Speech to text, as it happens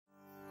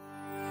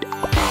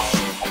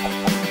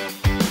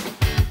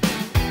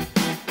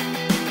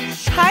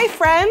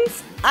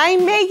friends,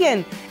 I'm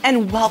Megan,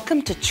 and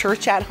welcome to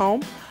Church at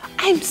Home.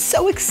 I'm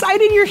so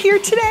excited you're here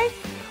today.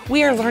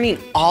 We are learning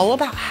all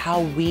about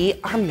how we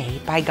are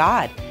made by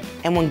God.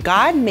 And when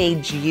God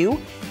made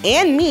you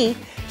and me,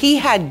 He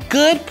had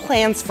good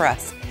plans for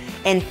us.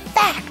 In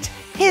fact,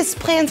 His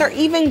plans are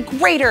even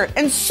greater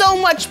and so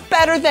much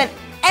better than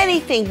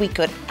anything we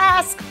could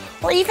ask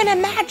or even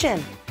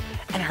imagine.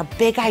 And our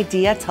big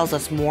idea tells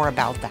us more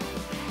about that.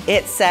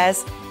 It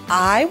says,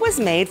 I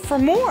was made for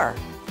more.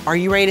 Are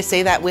you ready to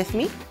say that with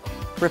me?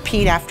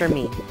 Repeat after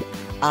me.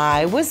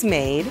 I was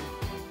made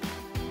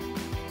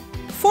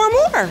for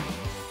more.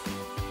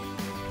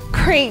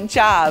 Great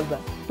job.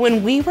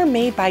 When we were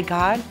made by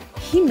God,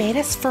 He made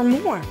us for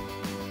more.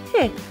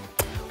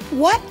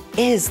 What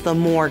is the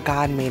more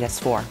God made us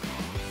for?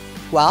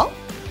 Well,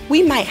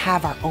 we might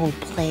have our own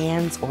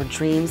plans or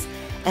dreams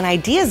and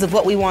ideas of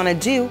what we want to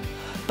do,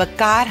 but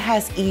God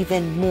has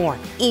even more,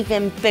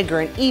 even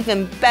bigger, and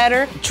even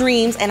better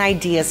dreams and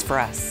ideas for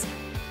us.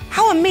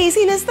 How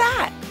amazing is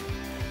that?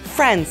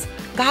 Friends,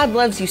 God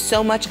loves you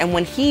so much, and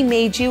when He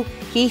made you,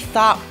 He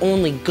thought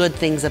only good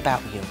things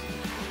about you.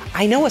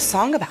 I know a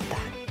song about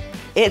that.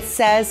 It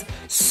says,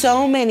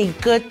 so many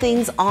good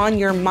things on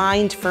your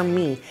mind for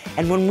me.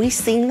 And when we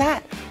sing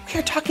that, we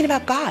are talking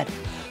about God.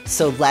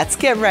 So let's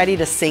get ready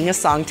to sing a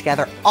song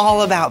together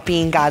all about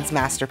being God's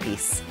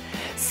masterpiece.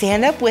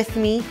 Stand up with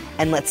me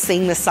and let's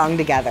sing this song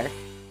together.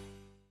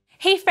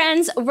 Hey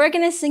friends, we're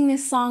gonna sing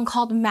this song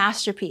called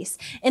Masterpiece.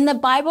 In the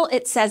Bible,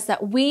 it says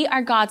that we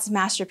are God's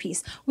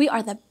masterpiece. We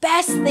are the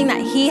best thing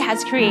that He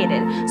has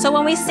created. So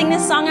when we sing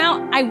this song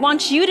out, I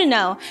want you to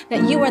know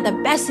that you are the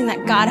best thing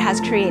that God has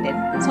created.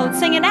 So let's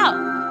sing it out.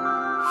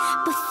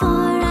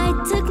 Before I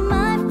took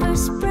my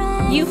first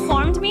breath, You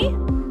formed me.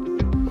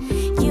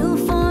 you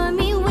formed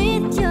me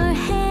with your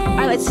hand. All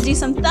right, let's do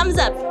some thumbs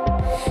up.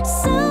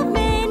 So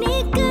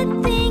many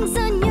good things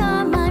on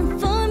your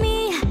mind for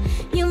me.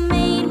 You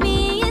made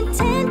me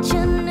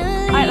intentionally.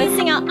 All right, let's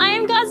sing out, I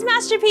am God's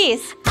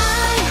masterpiece.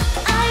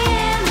 I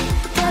am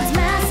God's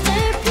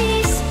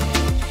masterpiece.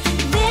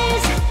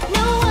 There's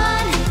no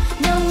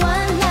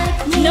one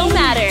like me. No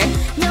matter.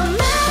 No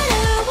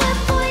matter what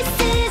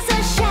voices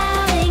are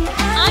shouting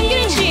at I'm me,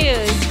 gonna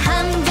choose.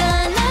 I'm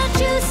gonna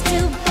choose to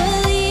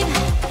believe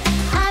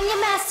I'm your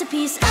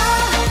masterpiece. I'm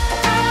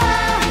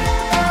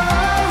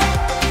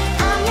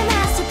your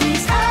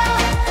masterpiece.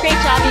 Great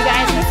job, you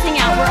guys. Let's sing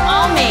out, we're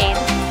all made.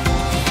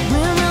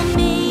 We're all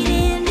made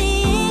in the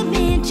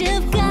image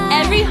of God.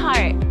 Every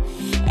heart.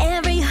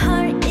 Every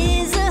heart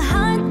is a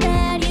heart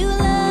that you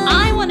love.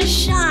 I wanna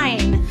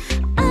shine.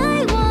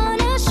 I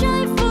wanna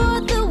shine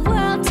for the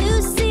world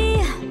to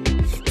see,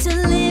 to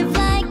live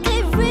like I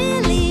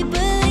really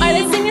believe. All right,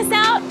 let's sing this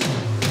out.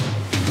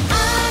 I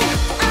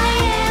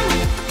am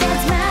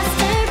God's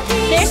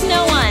masterpiece. There's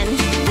no one.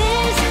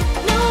 There's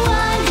no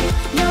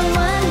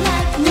one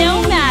like me. No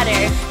matter.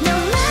 No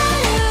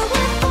matter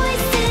what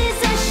voices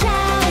are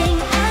shouting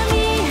at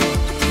me,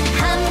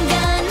 I'm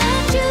gonna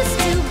choose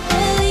to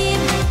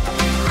believe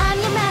I'm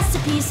your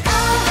masterpiece.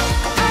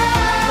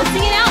 Let's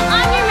sing it out,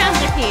 I'm your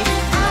masterpiece.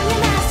 I'm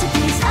your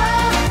masterpiece. All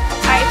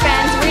right,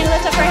 friends, we're gonna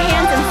lift up our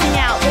hands and sing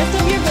out. Lift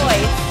up your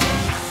voice.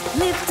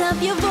 Lift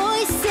up your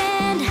voice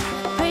and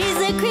praise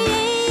the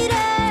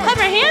Creator. Clap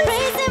our hands.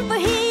 Praise Him for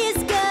He is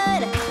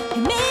good. He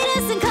made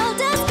us and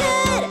called us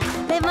good.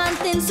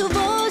 Levanten su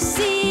voz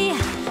y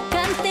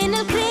canten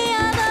al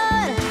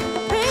Creador.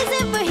 Praise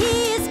Him for He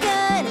is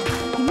good.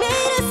 He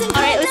made us and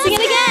All right, called let's sing us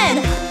it again.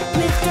 good.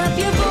 Lift up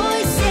your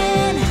voice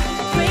and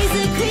praise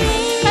the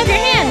Creator. Clap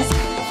your hands.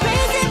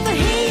 Praise Him for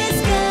He is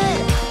good.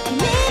 He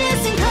made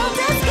us and called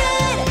us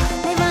good.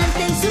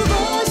 Levanten su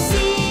voz y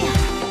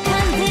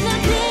canten al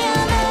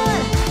Creador.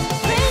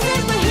 Praise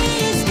Him for He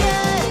is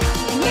good.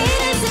 He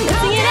made us and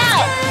called sing it us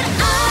out. good.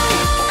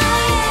 I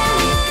am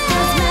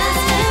God's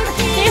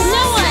masterpiece. There's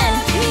no one.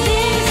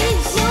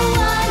 There's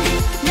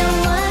no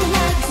one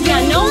like me.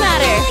 Yeah, no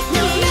matter.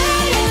 No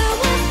matter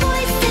what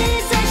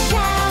voices are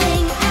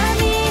shouting at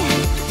me,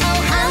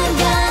 I'm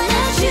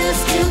gonna choose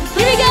to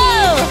Here we go.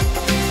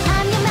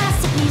 I'm your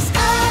masterpiece.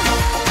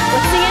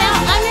 Let's sing it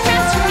out, I'm your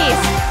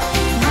masterpiece.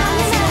 I'm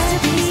your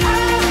masterpiece.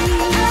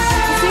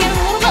 Let's sing it a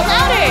little bit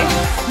louder.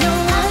 No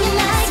one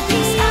like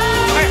me.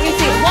 All right, we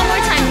sing it one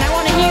more time, and I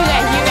want to hear you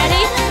guys. You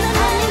ready?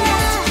 I'm your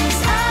masterpiece.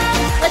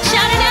 Let's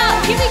shout it out.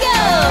 Here we go.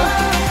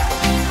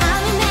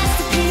 I'm your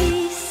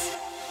masterpiece.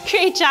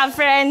 Great job,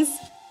 friends.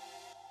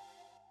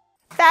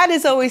 That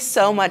is always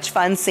so much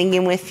fun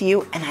singing with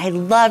you, and I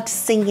loved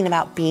singing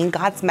about being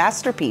God's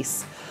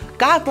masterpiece.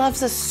 God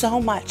loves us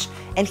so much,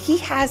 and He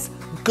has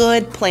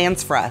good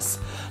plans for us.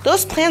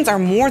 Those plans are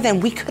more than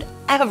we could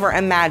ever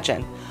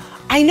imagine.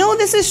 I know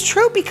this is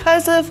true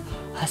because of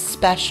a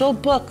special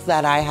book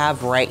that I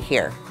have right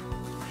here.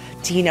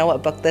 Do you know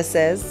what book this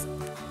is?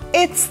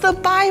 It's the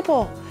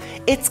Bible.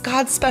 It's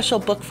God's special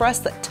book for us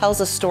that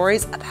tells us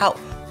stories about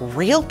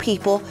real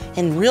people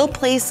and real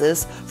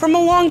places from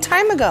a long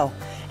time ago.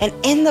 And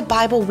in the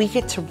Bible, we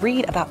get to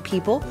read about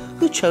people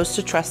who chose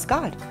to trust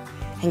God.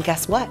 And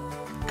guess what?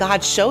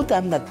 God showed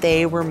them that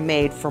they were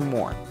made for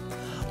more.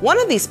 One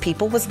of these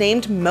people was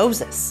named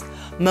Moses.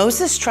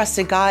 Moses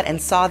trusted God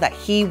and saw that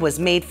he was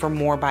made for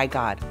more by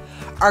God.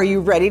 Are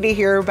you ready to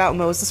hear about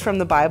Moses from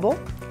the Bible?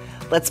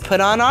 Let's put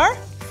on our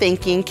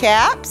thinking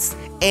caps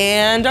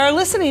and our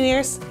listening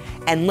ears,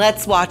 and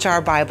let's watch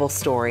our Bible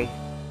story.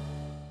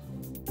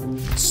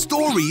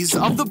 Stories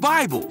of the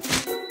Bible.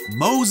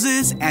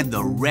 Moses and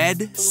the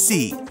Red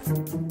Sea.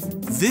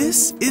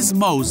 This is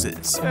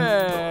Moses,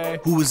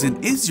 who was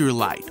an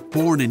Israelite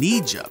born in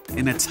Egypt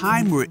in a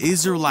time where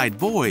Israelite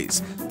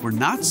boys were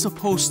not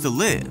supposed to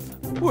live.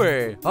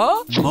 Wait,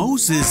 huh?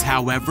 Moses,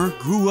 however,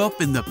 grew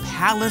up in the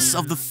palace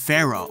of the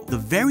Pharaoh, the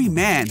very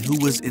man who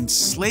was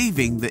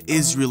enslaving the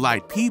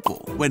Israelite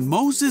people. When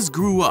Moses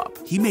grew up,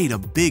 he made a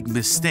big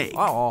mistake.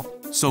 Uh-oh.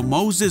 So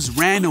Moses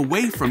ran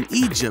away from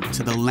Egypt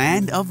to the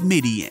land of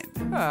Midian.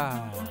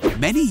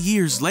 Many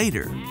years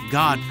later,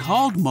 God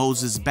called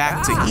Moses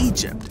back to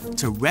Egypt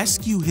to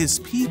rescue his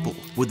people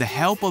with the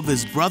help of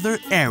his brother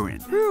Aaron.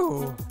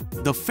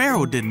 The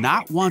Pharaoh did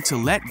not want to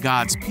let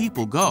God's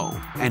people go,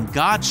 and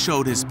God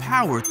showed his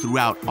power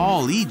throughout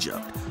all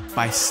Egypt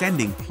by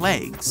sending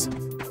plagues.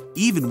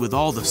 Even with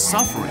all the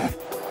suffering,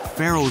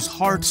 Pharaoh's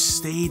heart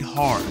stayed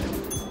hard,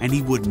 and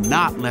he would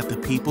not let the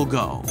people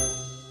go.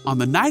 On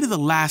the night of the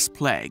last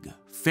plague,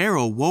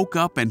 Pharaoh woke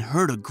up and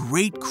heard a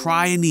great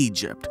cry in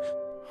Egypt.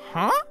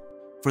 Huh?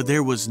 For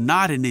there was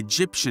not an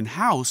Egyptian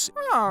house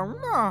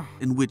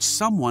in which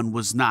someone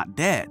was not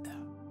dead.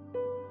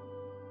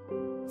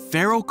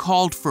 Pharaoh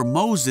called for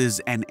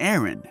Moses and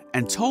Aaron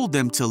and told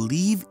them to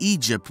leave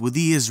Egypt with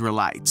the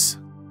Israelites.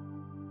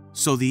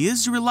 So the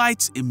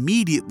Israelites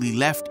immediately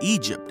left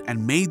Egypt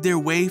and made their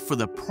way for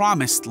the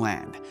Promised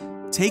Land,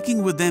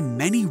 taking with them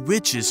many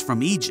riches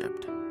from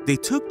Egypt. They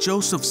took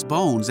Joseph's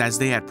bones as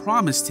they had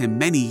promised him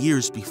many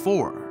years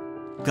before.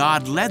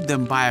 God led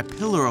them by a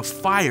pillar of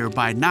fire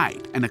by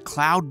night and a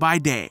cloud by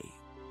day.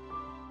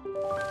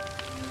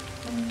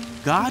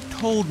 God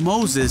told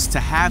Moses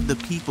to have the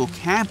people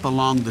camp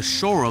along the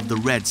shore of the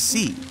Red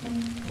Sea.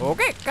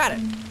 Okay, got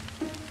it.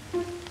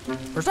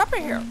 There's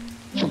something here.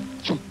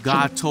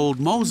 God told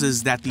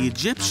Moses that the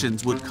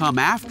Egyptians would come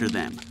after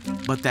them,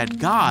 but that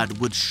God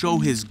would show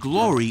his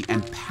glory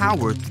and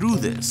power through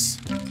this.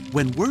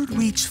 When word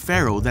reached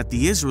Pharaoh that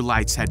the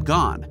Israelites had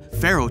gone,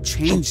 Pharaoh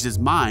changed his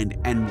mind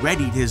and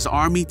readied his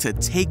army to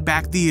take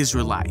back the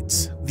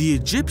Israelites. The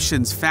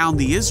Egyptians found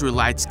the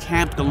Israelites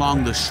camped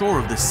along the shore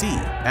of the sea.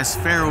 As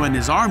Pharaoh and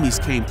his armies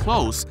came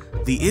close,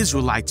 the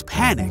Israelites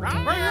panicked.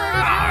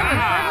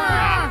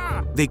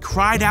 They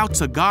cried out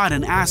to God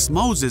and asked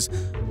Moses,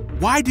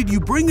 "Why did you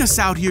bring us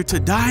out here to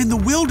die in the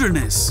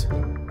wilderness?"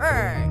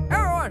 Hey,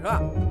 everyone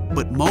up.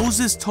 But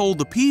Moses told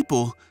the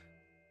people,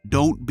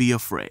 "Don't be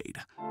afraid.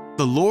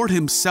 The Lord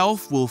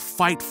himself will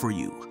fight for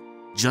you.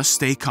 Just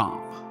stay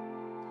calm."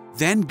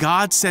 Then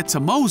God said to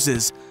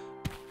Moses,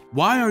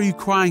 "Why are you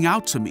crying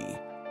out to me?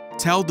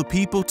 Tell the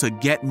people to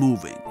get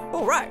moving."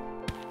 All right.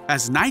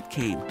 As night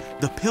came,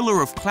 the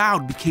pillar of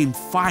cloud became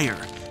fire,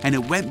 and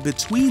it went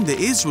between the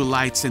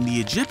Israelites and the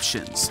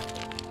Egyptians.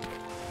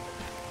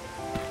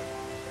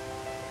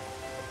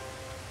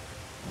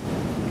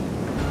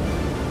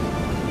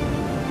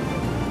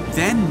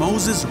 Then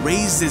Moses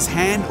raised his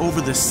hand over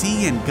the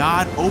sea, and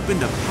God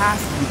opened a path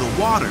through the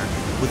water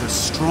with a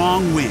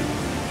strong wind.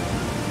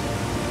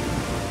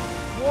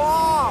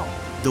 Whoa!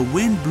 The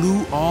wind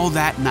blew all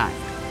that night,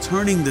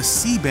 turning the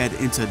seabed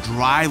into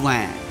dry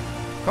land.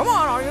 Come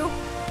on, are you?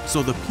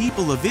 So the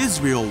people of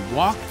Israel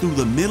walked through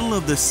the middle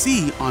of the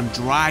sea on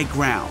dry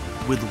ground,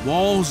 with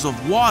walls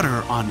of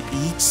water on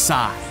each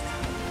side.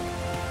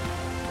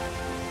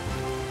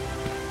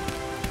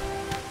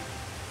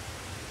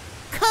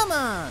 Come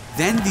on!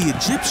 Then the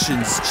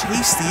Egyptians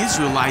chased the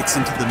Israelites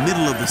into the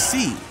middle of the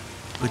sea.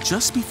 But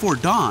just before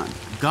dawn,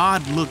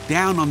 God looked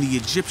down on the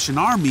Egyptian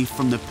army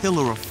from the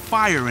pillar of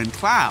fire and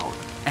cloud,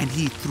 and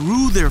he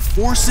threw their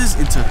forces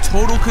into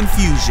total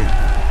confusion.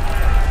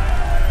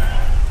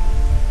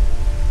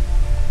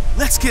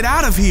 "Let's get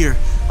out of here,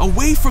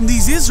 away from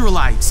these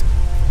Israelites!"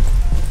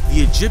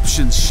 The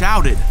Egyptians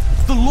shouted,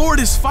 "The Lord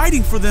is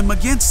fighting for them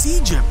against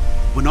Egypt."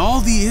 When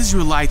all the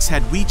Israelites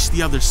had reached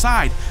the other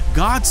side,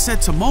 God said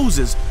to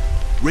Moses,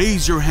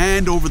 "Raise your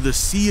hand over the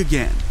sea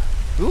again."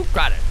 Who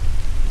got it?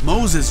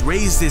 Moses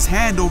raised his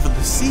hand over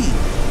the sea,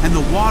 and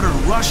the water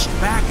rushed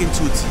back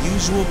into its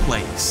usual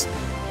place.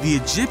 The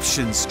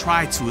Egyptians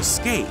tried to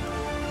escape,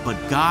 but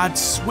God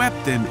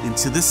swept them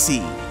into the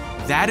sea.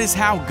 That is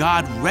how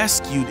God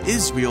rescued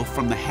Israel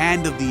from the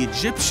hand of the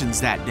Egyptians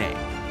that day.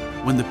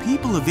 When the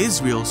people of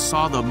Israel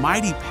saw the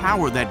mighty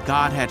power that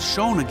God had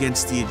shown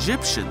against the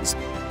Egyptians,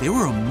 they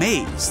were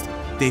amazed.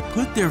 They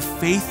put their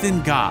faith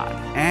in God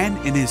and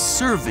in his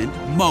servant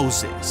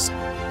Moses.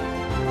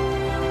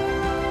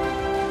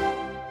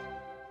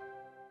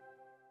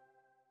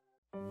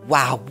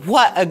 Wow,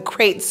 what a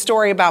great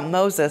story about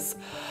Moses.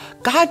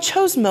 God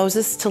chose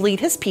Moses to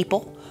lead his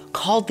people,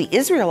 called the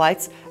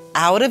Israelites,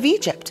 out of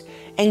Egypt.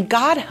 And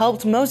God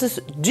helped Moses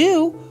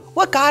do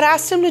what God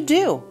asked him to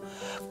do.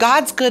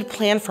 God's good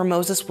plan for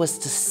Moses was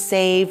to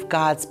save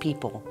God's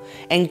people.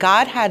 And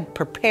God had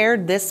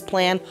prepared this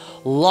plan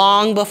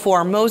long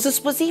before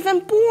Moses was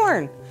even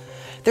born.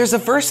 There's a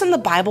verse in the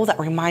Bible that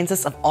reminds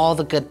us of all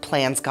the good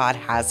plans God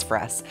has for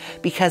us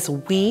because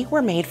we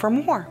were made for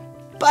more.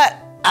 But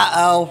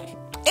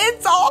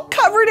it's all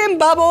covered in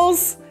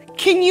bubbles.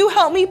 Can you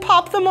help me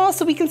pop them all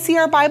so we can see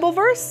our Bible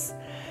verse?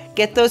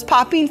 Get those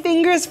popping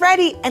fingers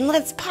ready and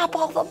let's pop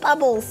all the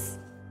bubbles.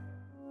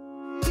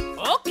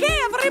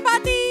 Okay,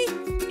 everybody,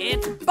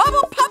 it's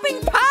bubble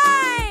popping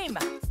time!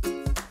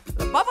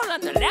 A bubble on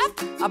the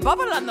left, a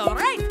bubble on the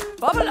right,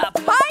 bubble up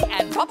high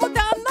and bubble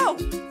down low.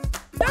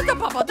 There's a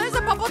bubble, there's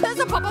a bubble, there's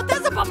a bubble,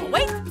 there's a bubble.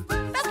 Wait,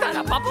 that's not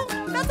a bubble,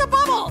 that's a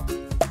bubble.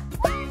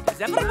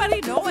 Does everybody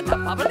know what the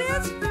bubble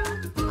is?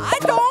 I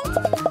don't,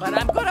 but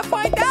I'm gonna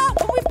find out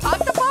when we pop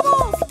the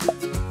bubbles.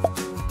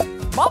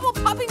 Bubble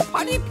popping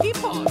party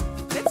people,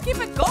 let's keep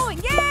it going,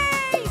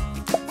 yay!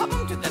 Pop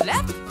them to the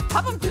left,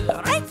 pop them to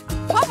the right,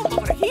 pop them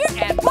over here,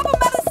 and pop them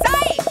out of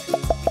sight.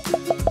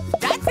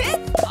 That's it,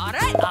 all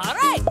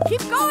right,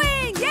 keep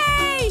going,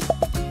 yay!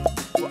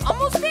 We're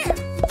almost there,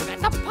 we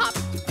got to pop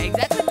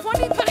exactly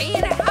 23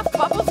 and a half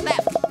bubbles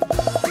left.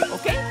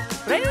 Okay,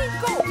 ready,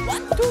 go,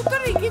 1, 2,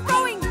 3, keep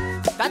going.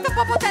 That's a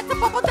bubble, that's a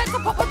bubble, that's a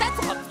bubble, that's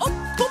a bubble. Oh,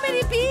 too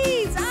many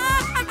bees.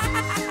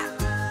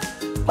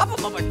 Pop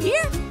them over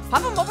here,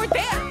 pop them over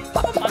there,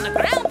 pop them on the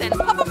ground, and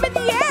pop them in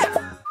the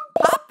air.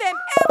 Pop them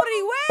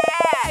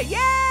everywhere,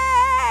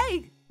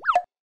 yay!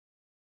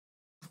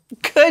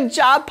 Good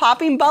job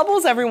popping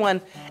bubbles,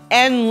 everyone.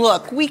 And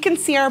look, we can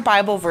see our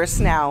Bible verse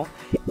now.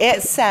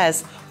 It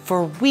says,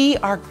 "For we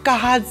are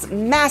God's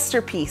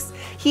masterpiece.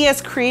 He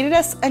has created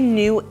us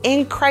anew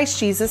in Christ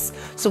Jesus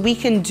so we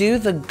can do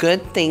the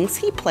good things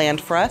He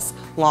planned for us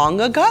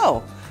long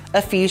ago."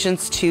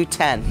 Ephesians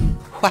 2:10.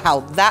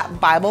 Wow, that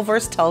Bible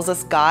verse tells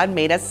us God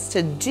made us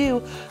to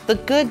do the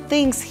good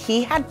things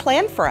He had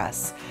planned for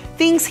us.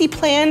 Things He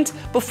planned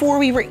before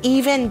we were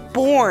even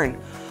born.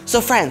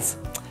 So friends,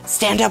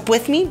 stand up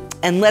with me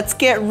and let's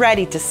get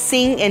ready to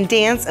sing and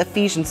dance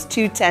Ephesians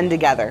 2:10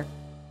 together.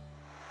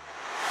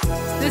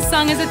 This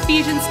song is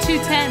Ephesians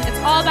 2:10.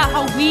 It's all about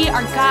how we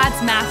are God's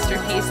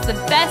masterpiece, the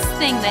best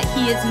thing that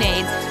He has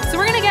made. So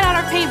we're gonna get out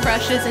our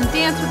paintbrushes and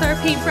dance with our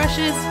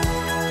paintbrushes.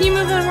 Can you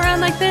move them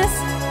around like this?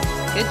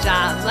 Good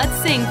job. Let's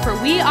sing, "For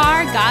we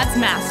are God's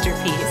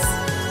masterpiece."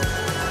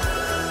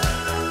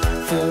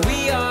 For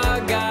we are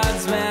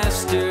God's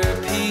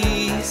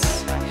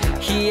masterpiece.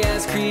 He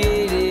has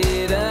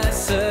created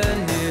us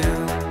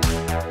anew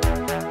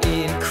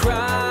in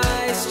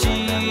Christ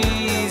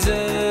Jesus.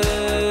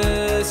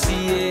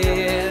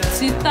 Yeah.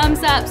 2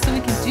 thumbs up so we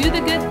can do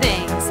the good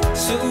things.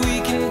 So we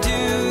can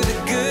do the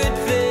good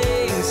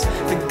things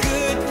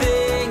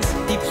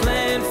He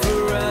planned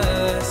for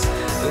us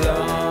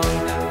long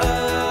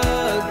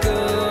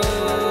ago.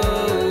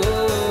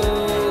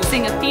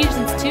 Sing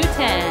Ephesians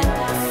 2:10.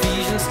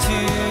 Ephesians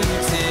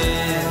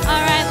 2:10.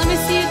 All right, let me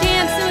see you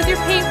dancing with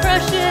your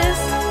paintbrushes.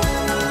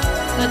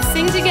 Let's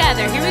sing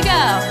together. Here we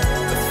go.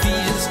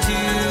 Ephesians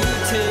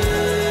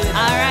 2:10.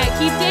 All right,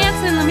 keep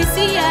dancing. Let me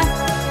see ya.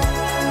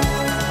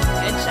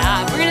 Good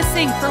job. We're gonna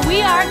sing, "For we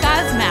are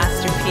God's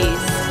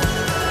masterpiece."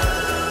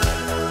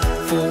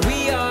 For we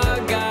are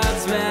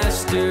God's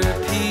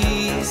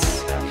masterpiece.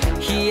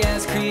 He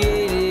has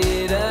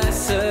created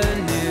us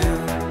anew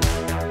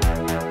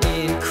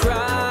in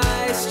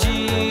Christ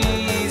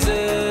Jesus.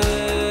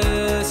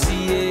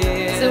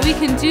 Yeah. So we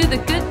can do the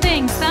good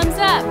things. Thumbs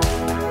up.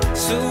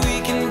 So we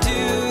can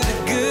do the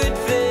good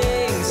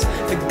things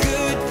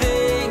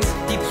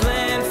He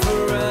planned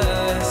for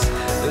us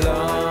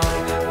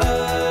long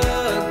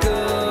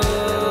ago.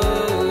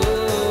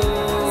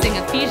 Sing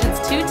Ephesians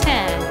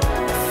 2:10.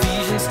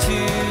 Ephesians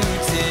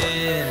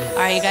 2:10.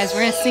 All right, you guys,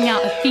 we're gonna sing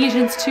out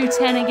Ephesians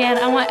 2:10 again.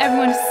 I want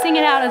everyone to sing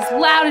it out as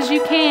loud as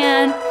you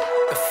can.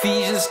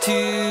 Ephesians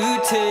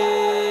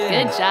 2:10.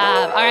 Good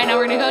job. All right, now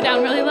we're gonna go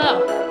down really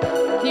low.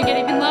 Can you get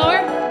even lower?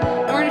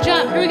 And we're gonna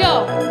jump. Here we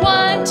go.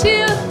 1,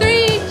 2,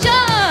 3,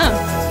 jump.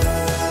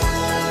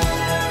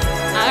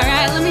 All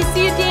right, let me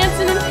see you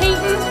dancing and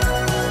painting.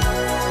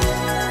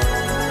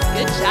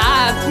 Good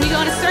job. Can you go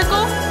in a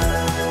circle?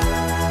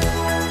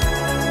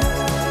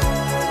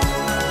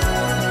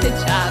 Good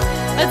job.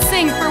 Let's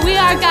sing, "For we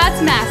are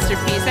God's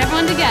masterpiece."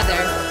 Everyone together.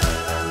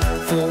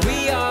 For we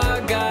are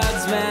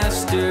God's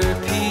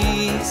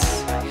masterpiece.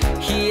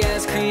 He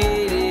has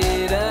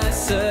created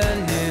us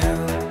anew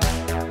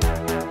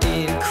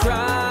in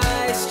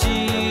Christ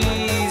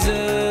Jesus.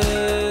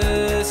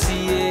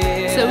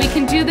 Yeah. So we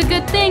can do the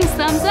good things.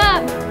 Thumbs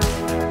up.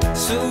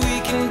 So we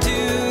can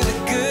do the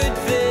good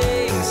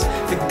things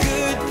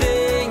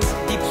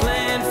He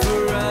planned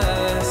for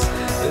us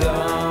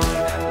long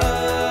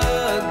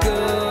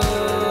ago.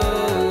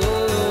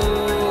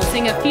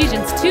 Sing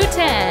Ephesians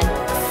 2:10.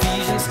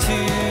 Ephesians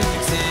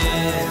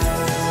 2:10.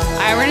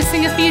 All right, we're gonna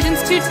sing Ephesians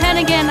 2:10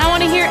 again. I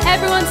want to hear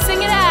everyone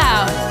sing it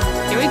out.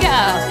 Here we go.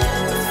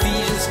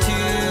 Ephesians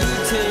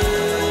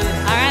 2:10.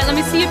 All right, let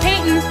me see you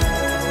painting.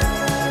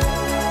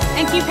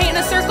 And keep painting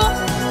a circle.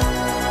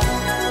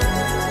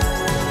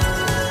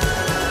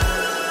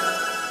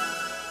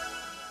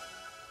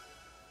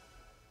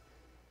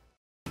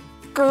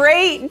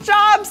 great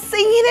job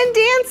singing and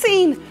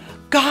dancing.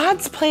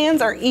 God's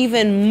plans are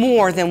even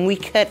more than we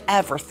could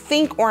ever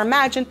think or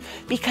imagine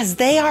because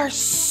they are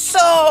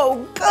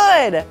so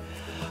good.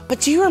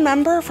 But do you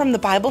remember from the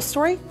Bible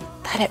story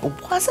that it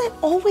wasn't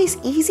always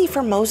easy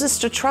for Moses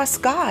to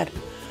trust God?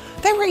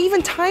 There were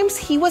even times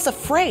he was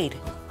afraid.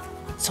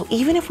 So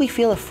even if we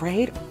feel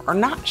afraid or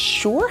not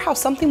sure how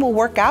something will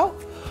work out,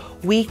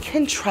 we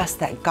can trust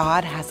that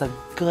God has a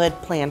good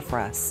plan for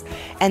us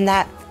and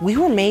that we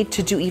were made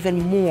to do even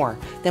more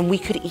than we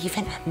could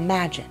even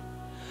imagine.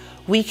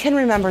 We can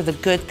remember the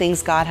good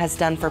things God has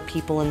done for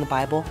people in the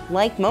Bible,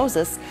 like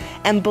Moses,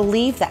 and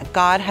believe that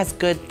God has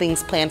good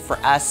things planned for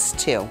us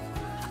too.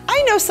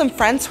 I know some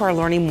friends who are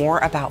learning more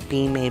about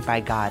being made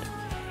by God.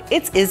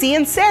 It's Izzy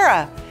and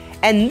Sarah,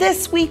 and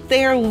this week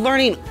they are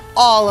learning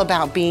all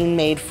about being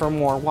made for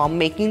more while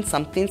making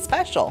something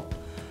special.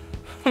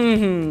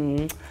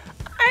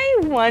 I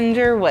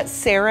wonder what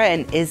Sarah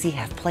and Izzy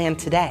have planned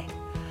today.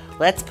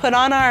 Let's put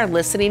on our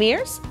listening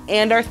ears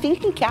and our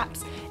thinking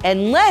caps,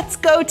 and let's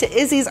go to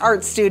Izzy's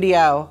art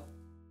studio.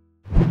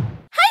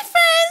 Hi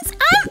friends,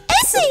 I'm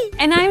Izzy.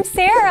 And I'm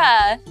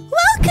Sarah.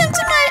 Welcome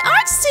to my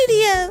art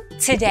studio.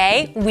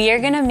 Today, we are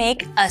gonna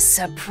make a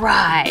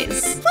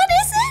surprise. What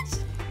is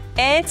it?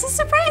 It's a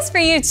surprise for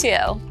you two.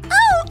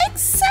 Oh,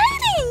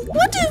 exciting.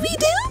 What do we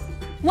do?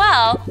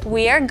 Well,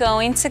 we are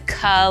going to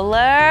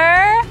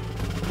color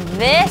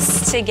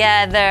this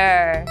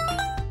together.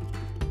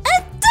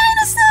 A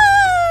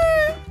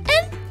dinosaur!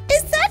 And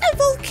is that a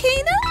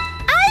volcano?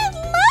 I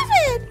love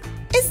it!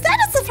 Is that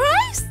a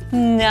surprise?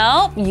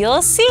 Nope,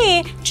 you'll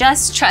see.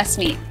 Just trust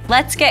me.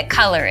 Let's get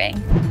coloring.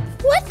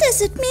 What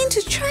does it mean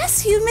to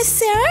trust you, Miss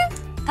Sarah?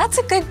 That's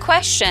a good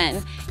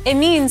question. It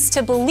means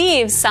to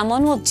believe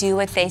someone will do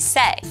what they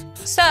say.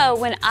 So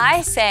when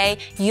I say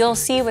you'll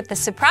see what the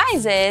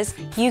surprise is,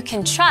 you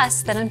can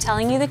trust that I'm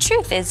telling you the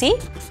truth, Izzy.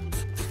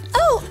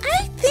 Oh,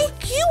 I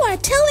think you are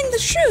telling the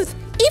truth,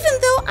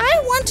 even though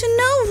I want to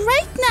know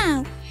right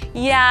now.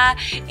 Yeah,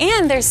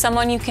 and there's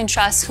someone you can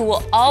trust who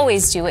will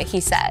always do what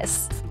he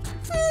says.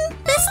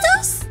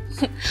 Bestos?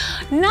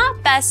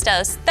 Not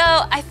Bestos,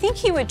 though I think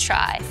he would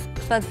try.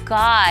 But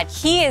God,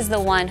 He is the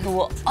one who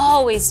will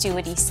always do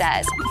what He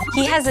says.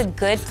 He has a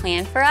good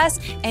plan for us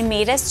and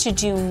made us to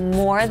do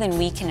more than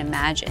we can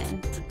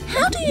imagine.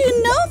 How do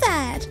you know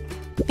that?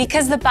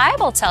 Because the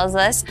Bible tells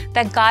us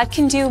that God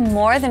can do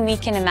more than we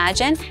can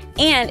imagine,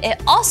 and it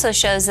also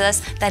shows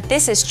us that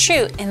this is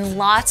true in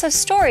lots of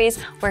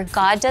stories where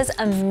God does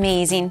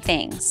amazing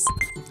things.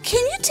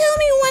 Can you tell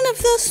me one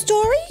of those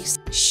stories?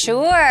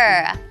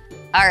 Sure.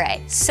 All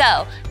right,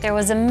 so there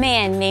was a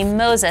man named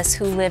Moses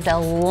who lived a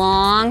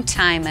long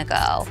time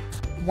ago.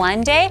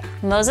 One day,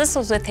 Moses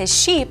was with his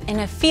sheep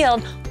in a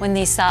field when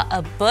they saw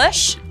a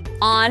bush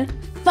on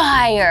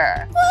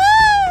fire.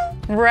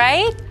 Whoa!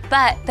 Right?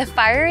 But the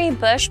fiery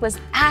bush was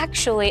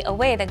actually a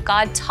way that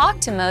God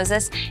talked to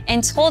Moses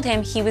and told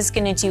him He was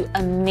going to do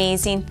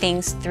amazing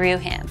things through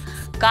him.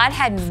 God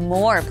had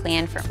more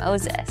planned for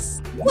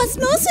Moses. Was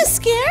Moses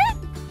scared?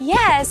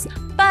 Yes,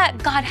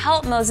 but God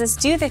helped Moses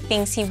do the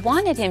things He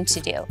wanted him to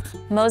do.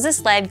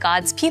 Moses led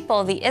God's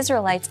people, the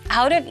Israelites,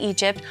 out of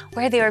Egypt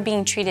where they were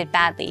being treated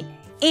badly.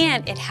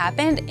 And it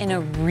happened in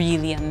a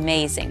really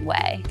amazing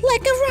way.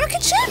 Like a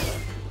rocket ship?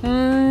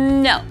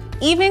 No,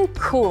 even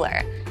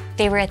cooler.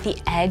 They were at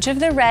the edge of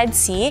the Red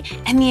Sea,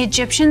 and the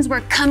Egyptians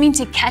were coming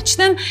to catch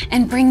them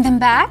and bring them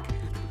back.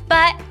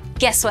 But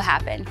guess what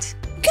happened?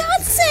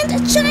 God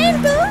sent a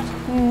giant boat?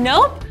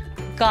 Nope.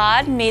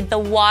 God made the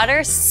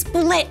water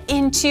split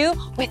in two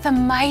with a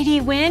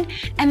mighty wind,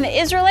 and the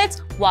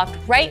Israelites walked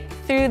right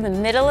through the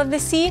middle of the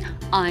sea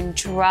on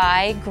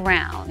dry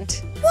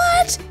ground.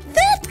 What?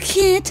 That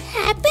can't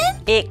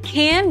happen. It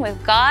can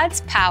with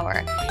God's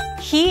power.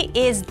 He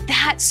is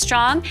that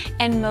strong,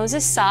 and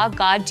Moses saw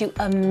God do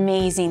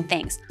amazing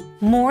things,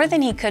 more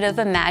than he could have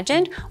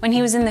imagined when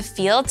he was in the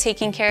field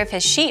taking care of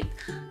his sheep.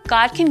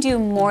 God can do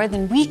more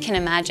than we can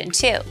imagine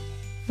too.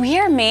 We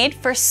are made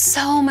for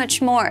so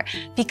much more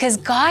because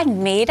God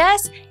made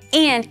us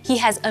and He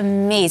has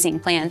amazing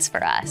plans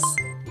for us.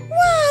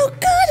 Wow,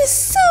 God is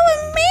so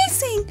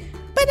amazing.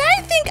 But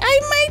I think I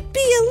might be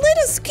a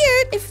little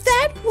scared if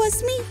that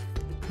was me.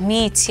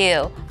 Me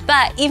too.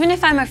 But even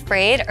if I'm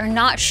afraid or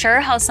not sure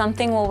how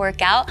something will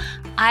work out,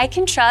 I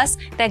can trust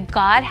that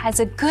God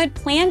has a good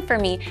plan for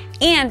me.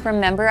 And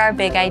remember our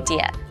big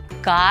idea.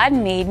 God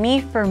made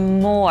me for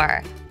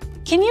more.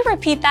 Can you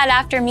repeat that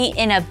after me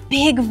in a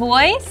big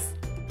voice?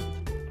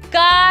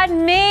 God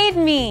made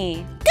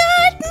me.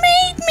 God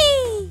made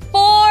me.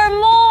 For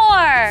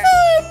more.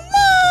 For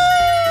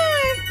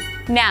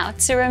more. Now,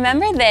 to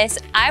remember this,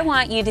 I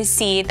want you to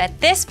see that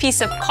this piece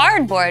of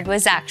cardboard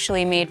was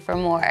actually made for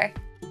more.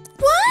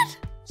 What?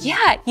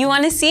 Yeah, you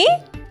want to see?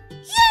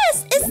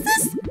 Yes, is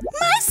this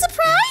my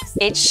surprise?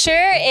 It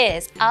sure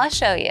is. I'll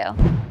show you.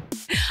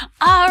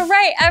 All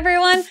right,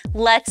 everyone,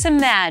 let's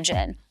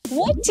imagine.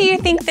 What do you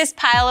think this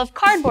pile of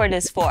cardboard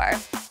is for?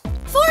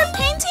 For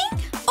painting?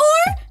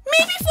 Or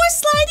maybe for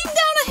sliding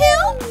down a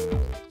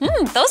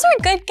hill? Those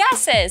are good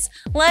guesses.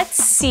 Let's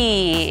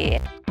see.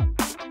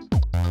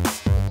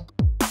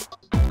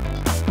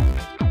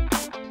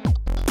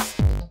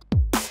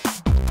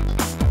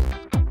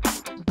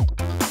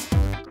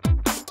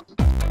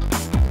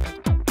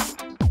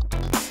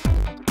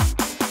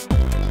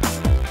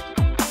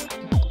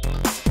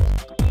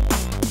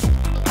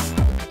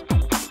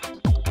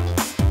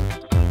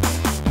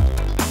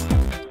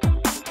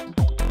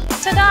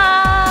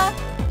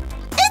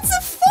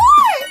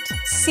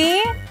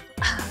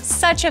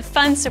 Such a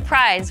fun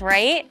surprise,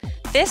 right?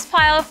 This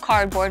pile of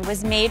cardboard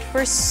was made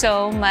for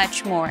so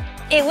much more.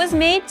 It was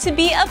made to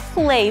be a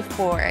play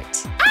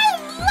fort. I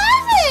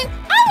love it!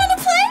 I want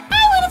to play!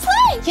 I want to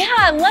play!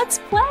 Yeah, let's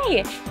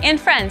play.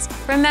 And friends,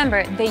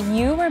 remember that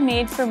you were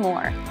made for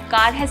more.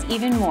 God has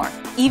even more,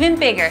 even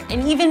bigger,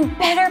 and even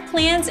better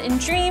plans and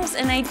dreams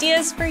and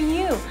ideas for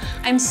you.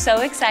 I'm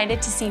so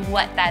excited to see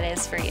what that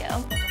is for you.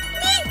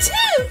 Me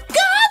too!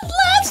 God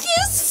loves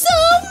you so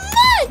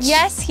much!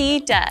 Yes,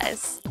 He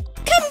does.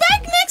 Come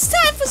back next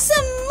time for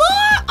some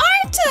more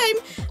art time.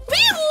 We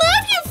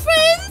love you,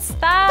 friends.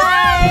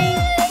 Bye.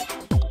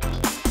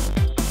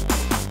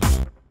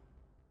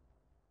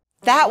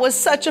 That was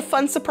such a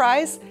fun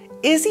surprise.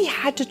 Izzy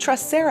had to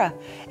trust Sarah.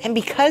 And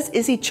because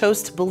Izzy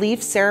chose to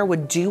believe Sarah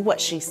would do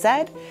what she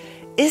said,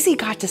 Izzy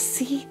got to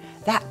see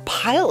that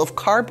pile of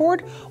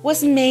cardboard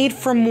was made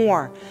for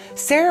more.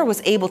 Sarah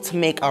was able to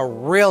make a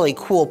really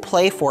cool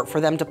play fort for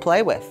them to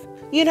play with.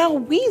 You know,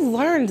 we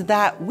learned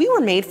that we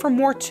were made for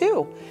more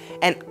too.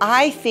 And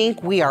I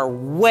think we are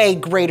way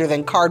greater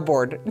than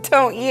cardboard,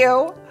 don't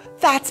you?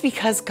 That's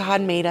because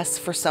God made us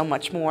for so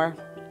much more.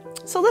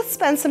 So let's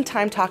spend some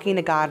time talking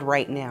to God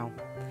right now.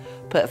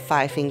 Put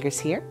 5 fingers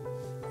here,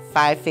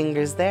 5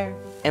 fingers there,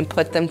 and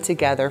put them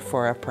together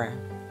for a prayer.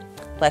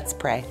 Let's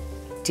pray.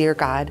 Dear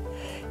God,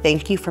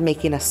 thank you for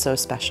making us so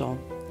special.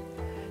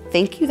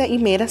 Thank you that you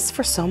made us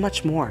for so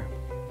much more.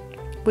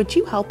 Would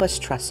you help us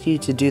trust you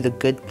to do the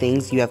good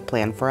things you have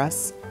planned for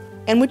us?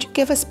 And would you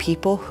give us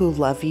people who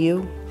love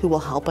you, who will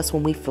help us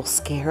when we feel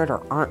scared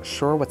or aren't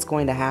sure what's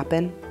going to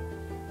happen?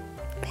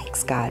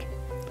 Thanks, God.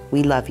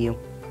 We love you.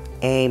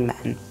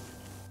 Amen.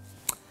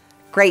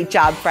 Great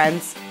job,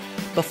 friends.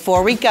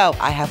 Before we go,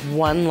 I have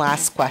one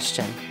last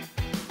question.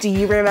 Do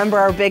you remember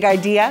our big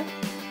idea?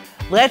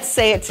 Let's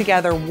say it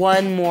together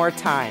one more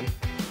time.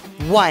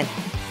 1,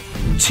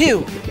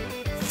 2,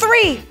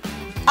 3.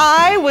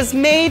 I was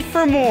made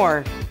for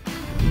more.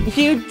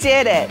 You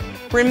did it.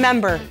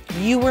 Remember,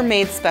 you were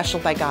made special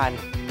by God.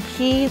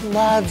 He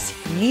loves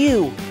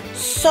you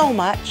so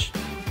much.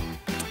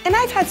 And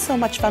I've had so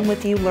much fun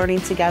with you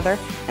learning together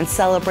and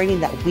celebrating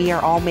that we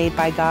are all made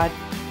by God.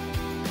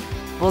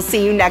 We'll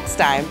see you next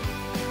time.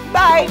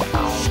 Bye.